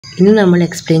ഇന്ന് നമ്മൾ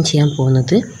എക്സ്പ്ലെയിൻ ചെയ്യാൻ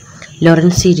പോകുന്നത്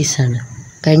ലോറന്റ് സീരീസ് ആണ്.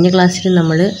 കഴിഞ്ഞ ക്ലാസ്സിൽ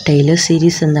നമ്മൾ ടൈലർ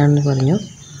സീരീസ് എന്താണെന്ന് പറഞ്ഞു.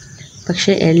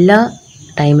 പക്ഷേ എല്ലാ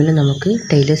ടൈമിലും നമുക്ക്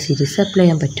ടൈലർ സീരീസ് അപ്ലൈ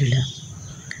ചെയ്യാൻ പറ്റില്ല.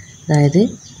 അതായത്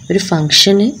ഒരു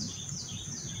ഫംഗ്ഷന്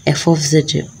എഫ് ഓഫ്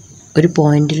സെഡ് ഒരു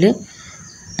പോയിന്റിൽ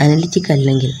അനലിറ്റിക്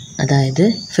അല്ലെങ്കിൽ, അതായത്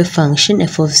if a function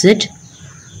f of z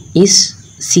is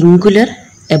singular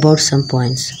about some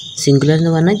points, singular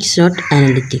എന്ന് പറഞ്ഞാൽ ഇറ്റ്സ് നോട്ട്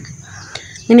അനലിറ്റിക്,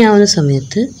 അങ്ങനെ ആവുന്ന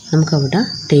സമയത്ത് നമുക്കവിടെ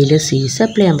ടൈലർ സീരീസ്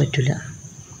അപ്ലൈ ചെയ്യാൻ പറ്റില്ല.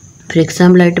 ഫോർ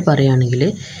എക്സാമ്പിളായിട്ട് പറയുകയാണെങ്കിൽ,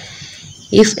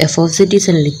 if F of set is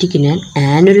analytic in an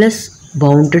annulus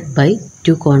bounded by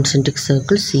two concentric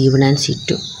circle C1 and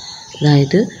C2,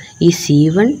 അതായത് ഈ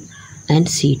C1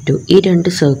 ആൻഡ് C2 ഈ രണ്ട്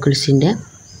സർക്കിൾസിൻ്റെ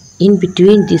ഇൻ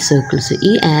ബിറ്റ്വീൻ ദി സർക്കിൾസ്,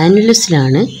 ഈ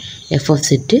ആനുലസിലാണ് F of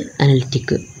set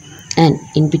analytic. And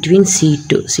in between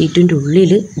C2ൻ്റെ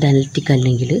ഉള്ളിൽ ഇത് analytic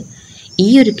അല്ലെങ്കിൽ, ഈ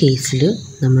ഒരു കേസിൽ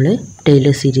നമ്മൾ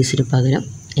ടൈലർ സീരീസിന് പകരം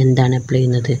എന്താണ് അപ്ലൈ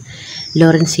ചെയ്യുന്നത്?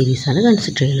 ലോറന്റ് സീരീസാണ്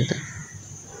കൺസിഡർ ചെയ്യുന്നത്.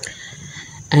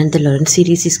 And the Laurent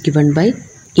series is given by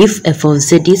if F of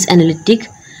set is analytic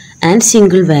and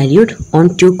single valued on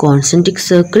two concentric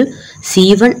circle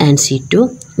C1 and C2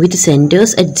 with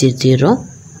centers at Z0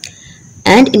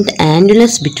 and in the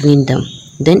annulus between them,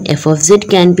 then f of z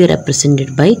can be represented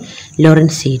by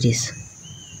Laurent series.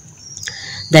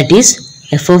 That is,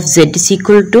 f of z is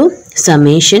equal to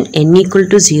summation n equal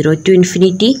to 0 to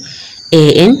infinity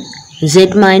an z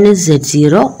minus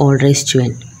z0 all raised to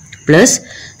n plus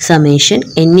summation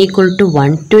n equal to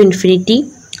 1 to infinity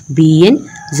bn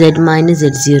z minus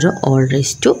z0 all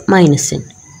raised to minus n.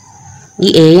 ഈ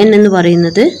an എന്ന്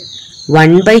പറയുന്നത്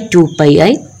 1/2 pi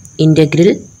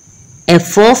integral f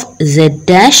of z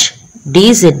dash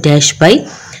dz dash by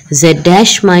z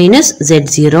dash minus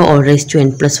z0 all raised to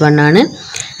n plus 1 ആണ്.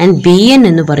 And bn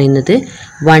എന്ന് പറയുന്നത്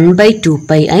 1/2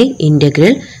 pi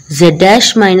integral z dash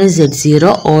minus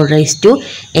z0 all raised to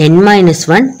n minus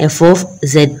 1 f of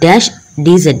z dash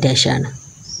dz dash ആണ്.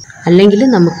 അല്ലെങ്കിൽ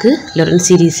നമുക്ക് Laurent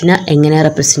സീരീസിനെ എങ്ങനെ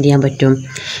represent ചെയ്യാൻ പറ്റും?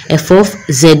 F of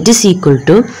Z is equal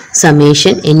to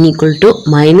summation N equal to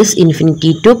minus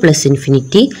infinity two plus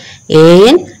infinity A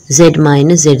N Z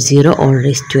minus Z0 all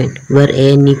raise to N, were A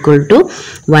N equal to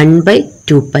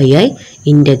 1/2 pi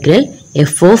integral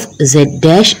F of Z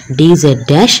dash D Z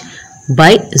dash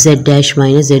by Z dash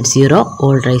minus Z0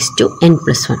 all raise to N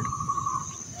plus 1.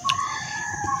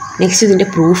 Next ഇതിൻ്റെ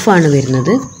പ്രൂഫാണ്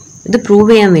വരുന്നത്. ഇത്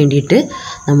prove ചെയ്യാൻ വേണ്ടിയിട്ട്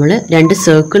നമ്മൾ രണ്ട്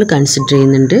circle consider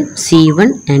ചെയ്യുന്നുണ്ട്, C1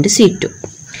 and C2.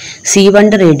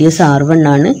 C1ൻ്റെ radius R1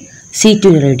 ആണ്,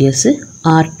 C2ൻ്റെ radius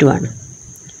R2 ആണ്,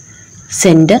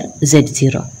 സെൻറ്റർ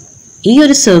Z0. ഈ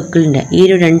ഒരു സർക്കിളിൻ്റെ, ഈ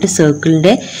ഒരു രണ്ട്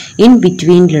സർക്കിളിൻ്റെ ഇൻ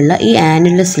ബിറ്റ്വീനിലുള്ള ഈ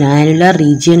ആനുലർ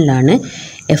റീജിയനിലാണ്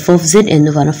എഫ് ഓഫ് സെഡ്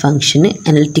എന്ന് പറഞ്ഞ ഫംഗ്ഷന്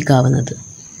അനലിറ്റിക് ആവുന്നത്.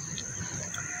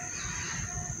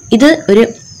 ഇത് ഒരു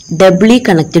ഡബിളി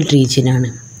കണക്റ്റഡ് റീജിയനാണ്.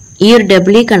 ഈ ഒരു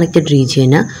ഡബിളി കണക്റ്റഡ്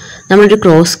റീജിയനെ നമ്മളൊരു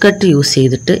ക്രോസ് കട്ട് യൂസ്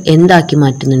ചെയ്തിട്ട് എന്താക്കി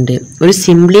മാറ്റുന്നുണ്ട്? ഒരു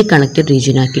സിംപ്ലി കണക്റ്റഡ്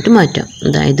റീജിയൻ ആക്കിയിട്ട് മാറ്റാം.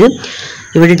 അതായത്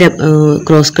ഇവിടെ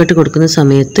ക്രോസ് കട്ട് കൊടുക്കുന്ന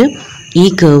സമയത്ത് ഈ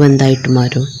കർവ് എന്തായിട്ട്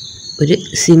മാറും? ഒരു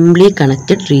സിംപ്ലി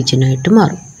കണക്റ്റഡ് റീജിയൻ ആയിട്ട്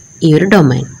മാറും ഈ ഒരു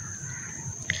ഡൊമൈൻ.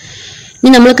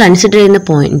 ഇനി നമ്മൾ കൺസിഡർ ചെയ്യുന്ന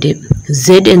പോയിന്റ് Z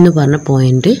എന്ന് പറഞ്ഞ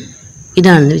പോയിന്റ്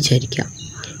ഇതാണെന്ന് വിചാരിക്കാം.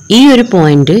 ഈ ഒരു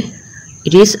point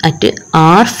it is at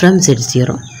R from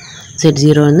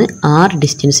Z0 എന്ന് R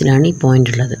ഡിസ്റ്റൻസിലാണ് ഈ പോയിന്റ്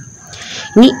ഉള്ളത്.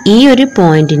 ഇനി ഈ ഒരു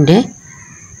പോയിന്റ്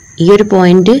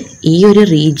ഈ ഒരു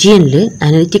റീജിയനിൽ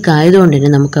അനലിറ്റിക് ആയതുകൊണ്ട് തന്നെ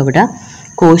നമുക്കവിടെ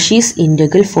കോഷീസ്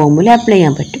ഇൻ്റഗ്രൽ ഫോർമുല അപ്ലൈ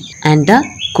ചെയ്യാൻ പറ്റും. And the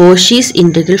Cauchy's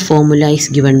integral formula is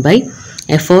given by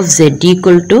F of Z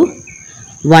equal to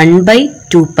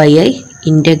 1/2 pi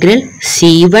integral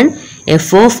C1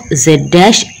 F of Z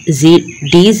dash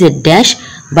D Z dash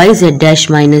by Z dash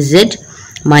minus Z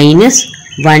minus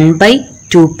 1/2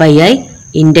 pi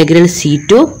integral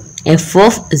C2 f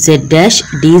of z dash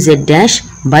dz dash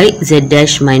by z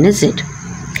dash minus z.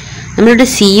 നമ്മളുടെ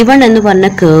C1 എന്ന് പറഞ്ഞ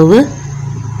curve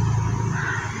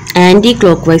anti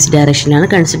clock vice ഡയറക്ഷനിലാണ്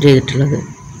consider ചെയ്തിട്ടുള്ളത്.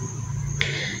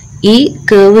 ഈ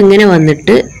curve ഇങ്ങനെ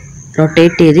വന്നിട്ട്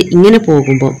rotate ചെയ്ത് ഇങ്ങനെ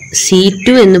പോകുമ്പോൾ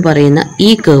C2 എന്ന് പറയുന്ന ഈ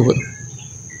കേർവ്,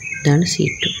 ഇതാണ്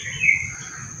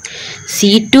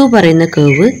C2 പറയുന്ന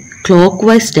കേർവ് ക്ലോക്ക്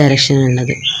വൈസ്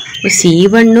ഡയറക്ഷനാണുള്ളത്. അപ്പോൾ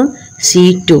C1ഉം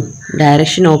C2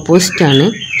 ഡയറക്ഷൻ ഓപ്പോസിറ്റ് ആണ്.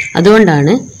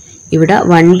 അതുകൊണ്ടാണ് ഇവിടെ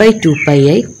 1/2 pi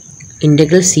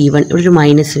ഇൻ്റഗ്രൽ C1 ഇവിടെ ഒരു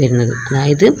മൈനസ് വരുന്നത്.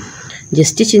 അതായത്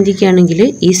ജസ്റ്റ് ചിന്തിക്കുകയാണെങ്കിൽ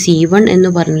ഈ C1 എന്ന്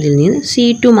പറഞ്ഞതിൽ നിന്ന്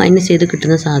C2 മൈനസ് ചെയ്ത്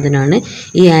കിട്ടുന്ന സാധനമാണ്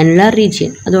ഈ ആനുലാർ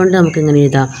റീജിയൻ. അതുകൊണ്ട് നമുക്ക് ഇങ്ങനെ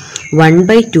എഴുതാം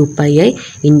 1/2 pi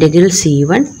integral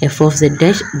C1 F of Z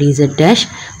dash D Z dash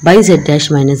by Z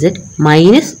dash minus Z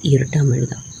minus ഈ ഒരു ടേം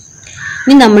എഴുതാം.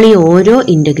 ഇനി നമ്മൾ ഈ ഓരോ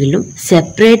ഇൻ്റഗ്രലും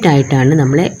സെപ്പറേറ്റ് ആയിട്ടാണ്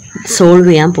നമ്മളെ സോൾവ്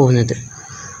ചെയ്യാൻ പോകുന്നത്.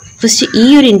 ഫസ്റ്റ് ഈ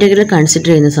ഒരു ഇൻ്റഗ്രൽ കൺസിഡർ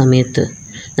ചെയ്യുന്ന സമയത്ത്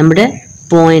നമ്മുടെ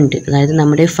പോയിന്റ്, അതായത്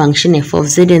നമ്മുടെ ഫംഗ്ഷൻ എഫ് ഓഫ്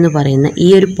സെഡ് എന്ന് പറയുന്ന ഈ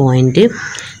ഒരു പോയിന്റ്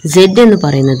സെഡ് എന്ന്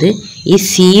പറയുന്നത് ഈ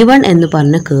C1 എന്ന്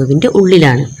പറഞ്ഞ കേർവിൻ്റെ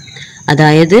ഉള്ളിലാണ്.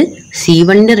 അതായത്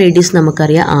C1ൻ്റെ റേഡിയസ്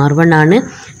നമുക്കറിയാം R1 ആണ്.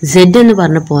 സെഡ് എന്ന്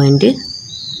പറഞ്ഞ പോയിന്റ്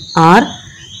R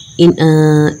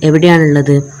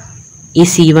എവിടെയാണുള്ളത്? ഈ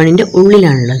C1ൻ്റെ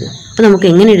ഉള്ളിലാണുള്ളത്. അപ്പോൾ നമുക്ക്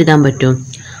എങ്ങനെ എഴുതാൻ പറ്റും?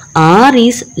 R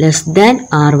is less than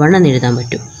R1 എന്ന് എഴുതാൻ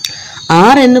പറ്റും.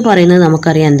 R എന്ന് പറയുന്നത്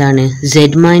നമുക്കറിയാം എന്താണ്?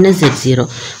 Z minus Z0.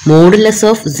 Modulus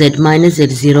of Z minus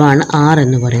Z0 ആണ് R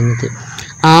എന്ന് പറയുന്നത്.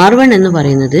 R1 എന്ന്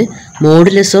പറയുന്നത്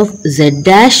modulus of Z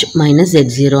dash minus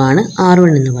Z0 ആണ്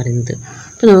R1 എന്ന് പറയുന്നത്.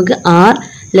 അപ്പോൾ നമുക്ക് R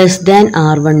less than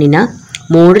R1ന്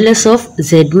modulus of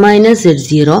Z minus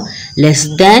Z0 less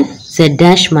than Z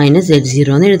dash minus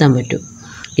Z0 എന്ന് എഴുതാൻ പറ്റും.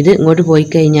 ഇത് ഇങ്ങോട്ട് പോയി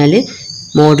കഴിഞ്ഞാൽ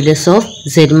modulus of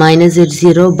Z minus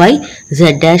Z0 by Z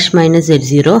dash minus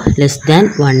Z0 less than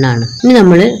 1 ആണ്. ഇനി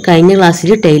നമ്മൾ കഴിഞ്ഞ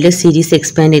ക്ലാസ്സിൽ ടൈലർ സീരീസ്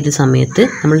എക്സ്പാൻഡ് ചെയ്ത സമയത്ത്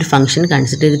നമ്മളൊരു ഫംഗ്ഷൻ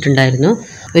കൺസിഡർ ചെയ്തിട്ടുണ്ടായിരുന്നു,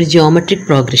 ഒരു ജിയോമെട്രിക്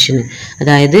പ്രോഗ്രഷന്.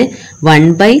 അതായത്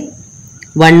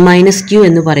 1/1 മൈനസ് ക്യൂ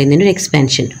എന്ന് പറയുന്നതിന് ഒരു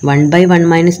എക്സ്പാൻഷൻ. 1/1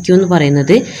 മൈനസ് ക്യൂ എന്ന്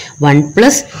പറയുന്നത് 1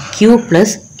 plus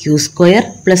Q square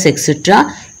plus etcetera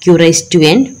Q raise to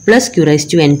N plus Q raise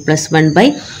to N plus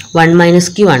 1/1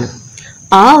 minus Q ആണ്.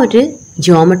 ആ ഒരു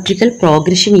ജിയോമെട്രിക്കൽ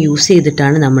പ്രോഗ്രഷൻ യൂസ്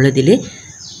ചെയ്തിട്ടാണ് നമ്മളിതിൽ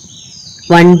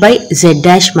 1/z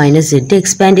dash minus Z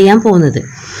expand ചെയ്യാൻ പോകുന്നത്.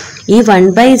 ഈ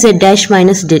 1/z dash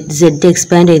minus Z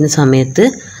expand ചെയ്യുന്ന സമയത്ത്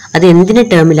അത് എന്തിൻ്റെ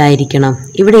ടേമിലായിരിക്കണം?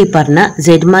 ഇവിടെ ഈ പറഞ്ഞ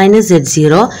Z minus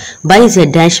Z0 by Z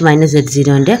dash minus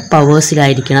Z0ൻ്റെ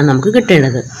പവേഴ്സിലായിരിക്കണം നമുക്ക്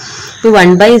കിട്ടേണ്ടത്. ഇപ്പോൾ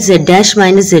 1/z dash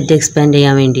minus Z expand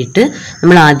ചെയ്യാൻ വേണ്ടിയിട്ട്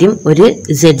നമ്മൾ ആദ്യം ഒരു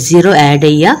Z0 ആഡ്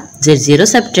ചെയ്യുക, Z0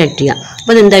 സബ്ട്രാക്ട് ചെയ്യുക.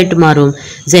 അപ്പോൾ അതെന്തായിട്ട് മാറും?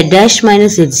 Z dash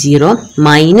minus Z0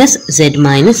 minus Z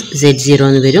minus Z0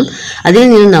 എന്ന് വരും. അതിൽ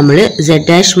നിന്ന് നമ്മൾ Z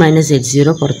dash minus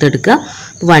Z0 പുറത്തെടുക്കുക.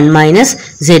 1 minus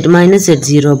Z minus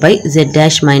Z0 by Z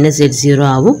dash minus Z0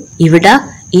 ആവും. ഇവിടെ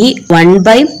ഈ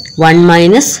 1/1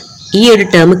 മൈനസ് ഈ ഒരു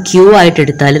ടേം ക്യൂ ആയിട്ട്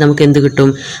എടുത്താൽ നമുക്ക് എന്ത് കിട്ടും?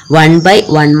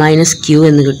 1/1 മൈനസ് ക്യൂ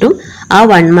എന്ന് കിട്ടും. ആ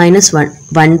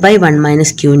 1/1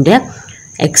 മൈനസ് ക്യൂവിൻ്റെ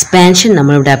എക്സ്പാൻഷൻ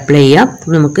നമ്മളിവിടെ അപ്ലൈ ചെയ്യാം.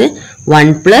 നമുക്ക്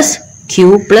 1 plus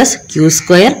Q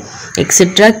square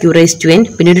etcetera Q raise to N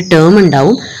പിന്നെ ഒരു ടേം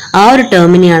ഉണ്ടാവും. ആ ഒരു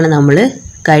ടേമിനെയാണ് നമ്മൾ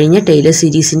കഴിഞ്ഞ Taylor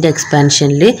സീരീസിൻ്റെ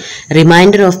എക്സ്പാൻഷനിൽ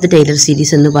reminder of the Taylor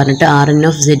series എന്ന് പറഞ്ഞിട്ട് Rn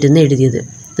ഓഫ് Z എന്ന് എഴുതിയത്.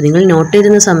 അപ്പോൾ നിങ്ങൾ നോട്ട്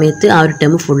എഴുതുന്ന സമയത്ത് ആ ഒരു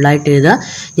ടേം ഫുള്ളായിട്ട് എഴുതുക.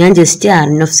 ഞാൻ ജസ്റ്റ്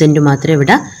Rn ഓഫ് Z മാത്രമേ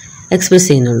ഇവിടെ എക്സ്പ്രസ്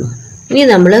ചെയ്യുന്നുള്ളൂ. ഇനി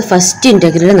നമ്മൾ ഫസ്റ്റ്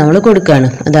ഇൻ്റഗ്രൽ നമ്മൾ കൊടുക്കുകയാണ്.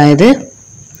 അതായത്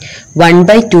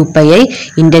 1/2πi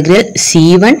integral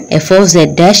C1 f of Z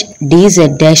dash dz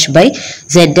dash by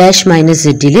Z dash minus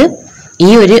Zൽ ഈ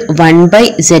ഒരു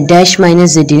 1/z ഡാഷ്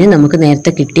മൈനസ് Zന് നമുക്ക്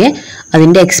നേരത്തെ കിട്ടിയ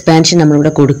അതിൻ്റെ എക്സ്പാൻഷൻ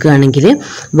നമ്മളിവിടെ കൊടുക്കുകയാണെങ്കിൽ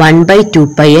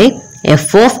 1/2πi f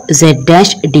of Z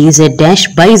dash dz dash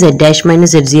by Z dash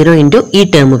minus Z0 into ഈ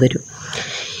ടേം വരും.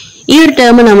 ഈ ഒരു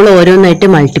ടേം നമ്മൾ ഓരോന്നായിട്ട്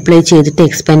മൾട്ടിപ്ലൈ ചെയ്തിട്ട്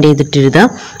എക്സ്പാൻഡ് ചെയ്തിട്ട് എഴുതാം.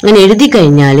 അങ്ങനെ എഴുതി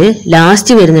കഴിഞ്ഞാൽ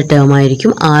ലാസ്റ്റ് വരുന്ന ടേം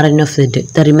ആയിരിക്കും Rn of Z,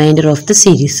 the reminder of the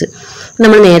series.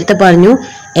 നമ്മൾ നേരത്തെ പറഞ്ഞു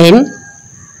n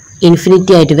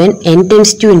ഇൻഫിനിറ്റി ആയിട്ട് when n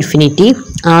tense to infinity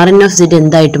Rn of Z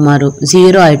എന്തായിട്ട് മാറും?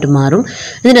 0 ആയിട്ട് മാറും.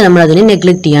 എന്നിട്ട് നമ്മൾ അതിനെ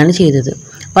നെഗ്ലക്റ്റ് ചെയ്യാണ് ചെയ്തത്.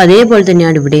 അപ്പോൾ അതേപോലെ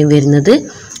തന്നെയാണ് ഇവിടെയും വരുന്നത്.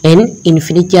 n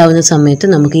ഇൻഫിനിറ്റി ആവുന്ന സമയത്ത്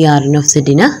നമുക്ക് ഈ Rn ഓഫ്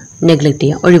Zനെ നെഗ്ലക്റ്റ്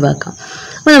ചെയ്യാം, ഒഴിവാക്കാം.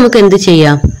 അപ്പോൾ നമുക്ക് എന്ത്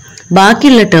ചെയ്യാം?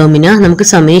 ബാക്കിയുള്ള ടേമിനെ നമുക്ക്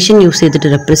സമേഷൻ യൂസ് ചെയ്തിട്ട്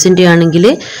റെപ്രസെൻറ്റ് ചെയ്യുകയാണെങ്കിൽ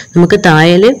നമുക്ക്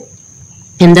താഴെ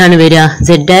എന്താണ് വരിക? Z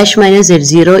dash minus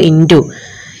Z0 into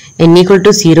n equal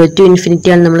to 0 to infinity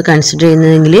ആണ് നമ്മൾ കൺസിഡർ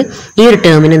ചെയ്യുന്നതെങ്കിൽ ഈ ഒരു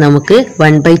ടേമിന് നമുക്ക്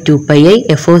 1/2πi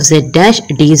f of Z dash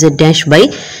dz dash by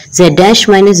Z dash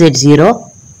minus Z0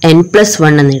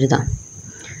 n+1 എന്ന് എഴുതാം.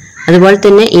 അതുപോലെ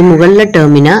തന്നെ ഈ മുകളിലെ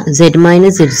ടേമിന് Z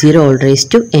minus Z0 all raise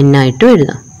to n ആയിട്ടും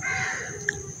എഴുതാം.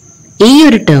 ഈ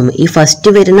ഒരു ടേം, ഈ ഫസ്റ്റ്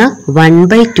വരുന്ന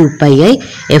 1/2πi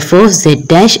f of Z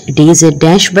dash dz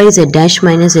dash by Z dash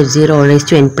minus Z0 all raise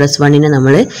to n+1നെ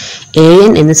നമ്മൾ an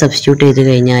എന്ന് സബ്സ്റ്റിറ്റ്യൂട്ട് ചെയ്ത്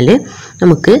കഴിഞ്ഞാൽ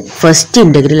നമുക്ക് ഫസ്റ്റ്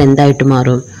ഇൻ്റഗ്രൽ എന്തായിട്ട്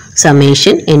മാറും?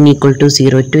 Summation n equal to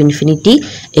 0 to infinity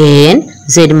an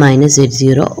Z minus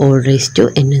Z0 all raise to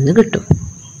n എന്ന് കിട്ടും.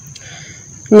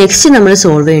 Next നമ്മൾ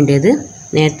സോൾവ് ചെയ്യേണ്ടത്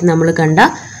നേരത്തെ നമ്മൾ കണ്ട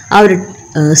ആ ഒരു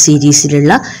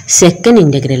സീരീസിലുള്ള സെക്കൻഡ്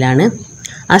ഇൻ്റഗ്രലാണ്.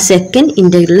 ആ സെക്കൻഡ്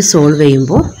ഇൻ്റഗ്രൽ സോൾവ്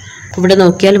ചെയ്യുമ്പോൾ ഇവിടെ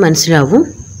നോക്കിയാൽ മനസ്സിലാവും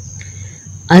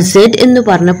ആ Z എന്ന്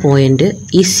പറഞ്ഞ പോയിന്റ്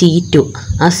ഈ C2,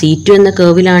 ആ C2 എന്ന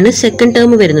കേർവിലാണ് സെക്കൻഡ്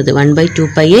ടേം വരുന്നത്.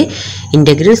 1/2πi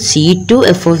integral C2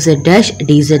 f of Z dash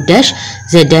dz dash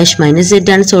Z dash minus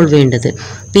Z ആണ് സോൾവ് ചെയ്യേണ്ടത്.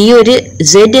 ഈ ഒരു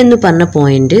Z എന്ന് പറഞ്ഞ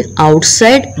പോയിന്റ്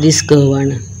ഔട്ട്സൈഡ് ദിസ് കേർവ്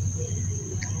ആണ്.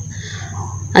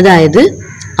 അതായത്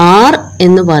R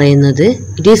എന്ന് പറയുന്നത്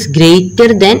it is greater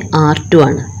than R2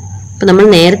 ആണ്. അപ്പോൾ നമ്മൾ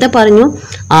നേരത്തെ പറഞ്ഞു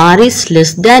R is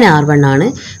less than R1 ആണ്.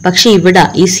 പക്ഷെ ഇവിടെ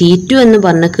ഈ C2 എന്ന്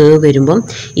പറഞ്ഞ കേവ് വരുമ്പം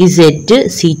ഈ Z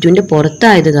C2ന്റെ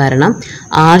പുറത്തായത് കാരണം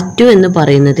R2 എന്ന്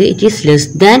പറയുന്നത് it is less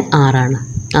than R ആണ്.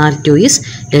 R2 is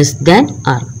less than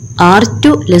R. R2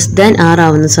 less than R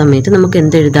ആവുന്ന സമയത്ത് നമുക്ക്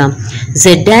എന്ത് എഴുതാം? Z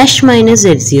dash minus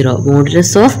Z0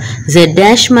 modulus of Z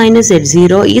dash minus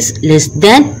Z0 is less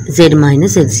than Z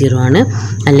minus Z0 ആണ്.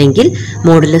 അല്ലെങ്കിൽ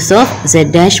modulus of Z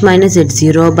dash minus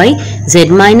Z0 by Z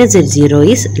minus Z0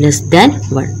 is less than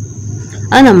 1.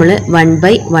 അത് നമ്മൾ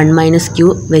 1/1 minus q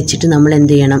വെച്ചിട്ട് നമ്മൾ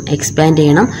എന്ത് ചെയ്യണം? Expand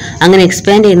ചെയ്യണം. അങ്ങനെ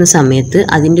എക്സ്പാൻഡ് ചെയ്യുന്ന സമയത്ത്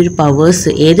അതിൻ്റെ ഒരു പവേഴ്സ്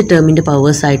ഏത് ടേമിൻ്റെ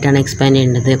പവേഴ്സ് ആയിട്ടാണ് എക്സ്പാൻഡ്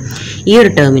ചെയ്യേണ്ടത്? ഈ ഒരു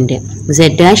ടേമിൻ്റെ Z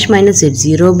dash minus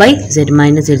Z0 by Z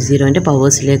minus Z0ൻ്റെ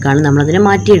പവേഴ്സിലേക്കാണ് നമ്മളതിനെ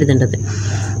മാറ്റി എഴുതേണ്ടത്.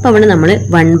 അപ്പോൾ അവിടെ നമ്മൾ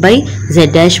 1/Z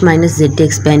dash minus Z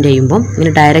expand ചെയ്യുമ്പോൾ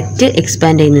ഇങ്ങനെ ഡയറക്റ്റ്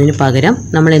എക്സ്പാൻഡ് ചെയ്യുന്നതിന് പകരം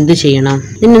നമ്മൾ എന്ത് ചെയ്യണം?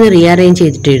 ഇതിനൊന്ന് റീഅറേഞ്ച്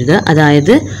ചെയ്തിട്ട് എഴുതുക.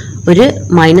 അതായത് ഒരു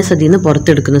മൈനസ് അതിൽ നിന്ന്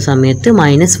പുറത്തെടുക്കുന്ന സമയത്ത്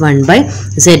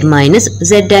 -1/Z minus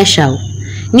Z dash ആവും.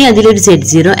 ഇനി അതിലൊരു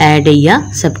Z0 ആഡ് ചെയ്യുക,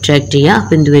 സബ്ട്രാക്ട് ചെയ്യുക.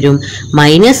 അപ്പോൾ എന്ത് വരും?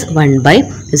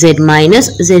 -1/Z minus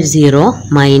Z0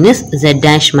 minus Z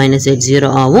dash minus Z0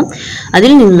 ആവും.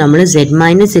 അതിൽ നിന്ന് നമ്മൾ Z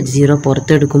minus Z0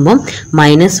 പുറത്തെടുക്കുമ്പോൾ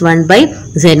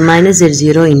 -1/Z minus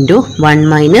Z0 into 1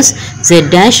 minus Z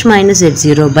dash minus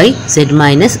Z0 by Z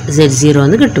minus Z0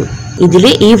 എന്ന് കിട്ടും. ഇതിൽ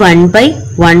ഈ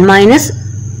 1/1 മൈനസ്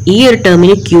ഈ ഒരു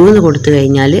ടേമിന് ക്യൂ എന്ന് കൊടുത്തു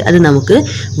കഴിഞ്ഞാൽ അത് നമുക്ക്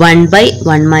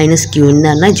 1/1 മൈനസ് ക്യൂ എന്ന്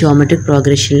പറഞ്ഞാൽ ജിയോമെട്രിക്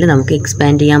പ്രോഗ്രഷനിൽ നമുക്ക്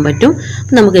എക്സ്പാൻഡ് ചെയ്യാൻ പറ്റും.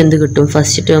 അപ്പം നമുക്ക് എന്ത് കിട്ടും?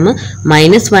 First term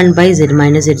 -1/Z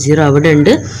minus Z0 അവിടെ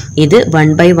ഉണ്ട്. ഇത്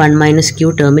 1/1 മൈനസ് ക്യൂ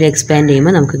ടേമിൽ എക്സ്പാൻഡ്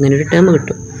ചെയ്യുമ്പോൾ നമുക്ക് ഇങ്ങനെ ഒരു ടേം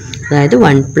കിട്ടും. അതായത്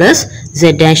 1 plus Z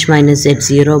dash minus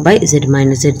Z0 by Z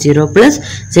minus Z0 plus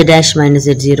Z dash minus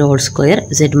Z0 whole square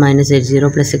Z minus Z0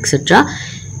 plus etcetera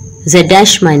Z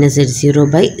dash minus Z0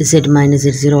 by Z minus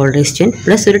Z0 all raised to n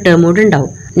plus ഒരു term കൂടെ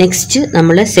ഉണ്ടാവും. Next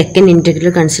നമ്മൾ second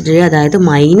integral consider ചെയ്യുക. അതായത്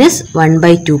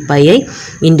 -1/2πi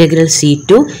integral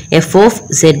C2 f of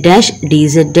Z dash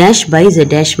dz dash by Z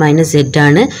dash minus Z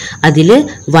ആണ്. അതിൽ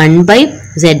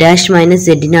 1/Z dash minus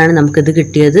Z-നാണ് നമുക്കിത്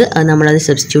കിട്ടിയത്. അത് നമ്മളത്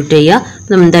സബ്സ്റ്റിറ്റ്യൂട്ട് ചെയ്യുക.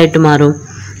 നമ്മൾ എന്തായിട്ട് മാറും?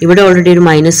 ഇവിടെ ഓൾറെഡി ഒരു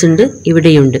മൈനസ് ഉണ്ട്,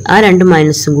 ഇവിടെയുണ്ട്. ആ രണ്ട്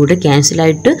മൈനസും കൂടെ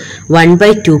ക്യാൻസലായിട്ട്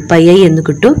 1/2πi എന്ന്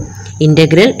കിട്ടും.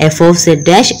 Integral f of Z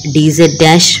dash dz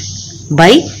dash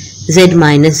by Z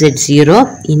minus Z0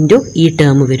 into ഈ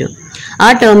ടേം വരും. ആ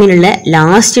ടേമിനുള്ള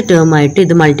ലാസ്റ്റ് ടേമായിട്ട്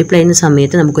ഇത് മൾട്ടിപ്ലൈ ചെയ്യുന്ന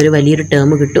സമയത്ത് നമുക്കൊരു വലിയൊരു ടേം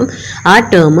കിട്ടും. ആ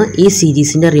ടേം ഈ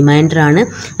സീരീസിൻ്റെ റിമൈൻഡർ ആണ്.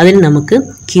 അതിന് നമുക്ക്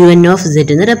Qn of Z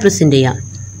എന്ന് റെപ്രസെൻ്റ് ചെയ്യാം.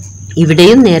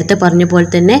 ഇവിടെയും നേരത്തെ പറഞ്ഞ പോലെ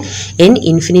തന്നെ n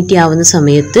ഇൻഫിനിറ്റി ആവുന്ന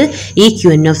സമയത്ത് ഈ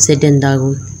Qn of Z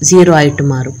എന്താകും? 0 ആയിട്ട്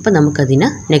മാറും. അപ്പം നമുക്കതിനെ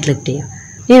നെഗ്ലക്റ്റ് ചെയ്യാം.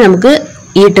 ഇനി നമുക്ക്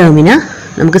ഈ ടേമിനെ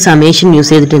നമുക്ക് സമേഷൻ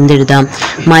യൂസ് ചെയ്തിട്ട് എന്തെഴുതാം?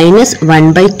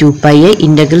 -1/2πi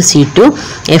integral C2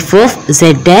 f of Z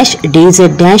dash dz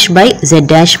dash by Z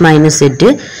dash minus Z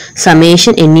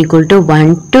summation n = 1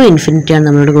 to infinity ആണ്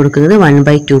നമ്മളോട് കൊടുക്കുന്നത്.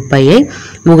 1/2πi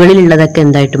മുകളിലുള്ളതൊക്കെ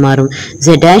എന്തായിട്ട് മാറും? Z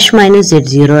dash minus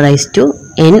Z0 raised to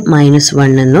n minus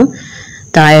 1 എന്നും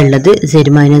താഴെയുള്ളത് Z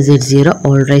minus Z0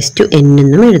 all raised to n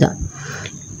എന്നും എഴുതാം.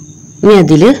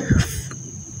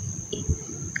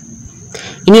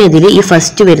 ഇനി അതിൽ ഈ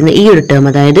ഫസ്റ്റ് വരുന്ന ഈ ഒരു ടേം,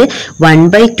 അതായത്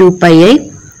 1/2πi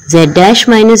Z dash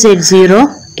minus Z0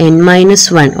 n minus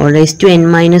 1 all raised to n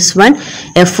minus 1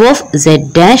 f of Z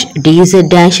dash dz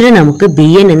dash നമുക്ക്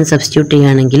bn എന്ന് സബ്സ്റ്റിറ്റ്യൂട്ട്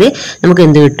ചെയ്യുകയാണെങ്കിൽ നമുക്ക്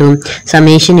എന്ത് കിട്ടും?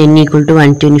 Summation n =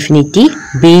 1 to infinity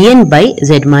bn by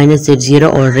Z minus Z0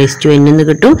 all raised to n എന്ന്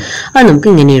കിട്ടും. അത് നമുക്ക്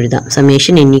ഇങ്ങനെ എഴുതാം.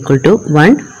 Summation n =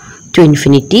 1 to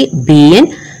infinity bn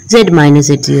Z minus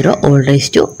Z0 all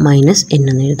raised to minus n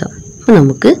എന്ന് എഴുതാം. അപ്പോൾ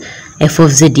നമുക്ക് f of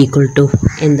Z =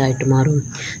 എന്തായിട്ട് മാറും?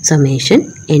 Summation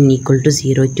n =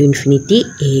 0 to infinity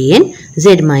an Z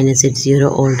minus Z0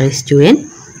 all raised to n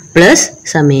plus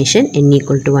summation n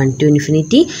 = 1 to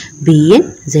infinity bn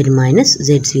Z minus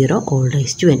Z0 all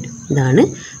raised to n. ഇതാണ്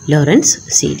Lawrence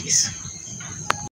series.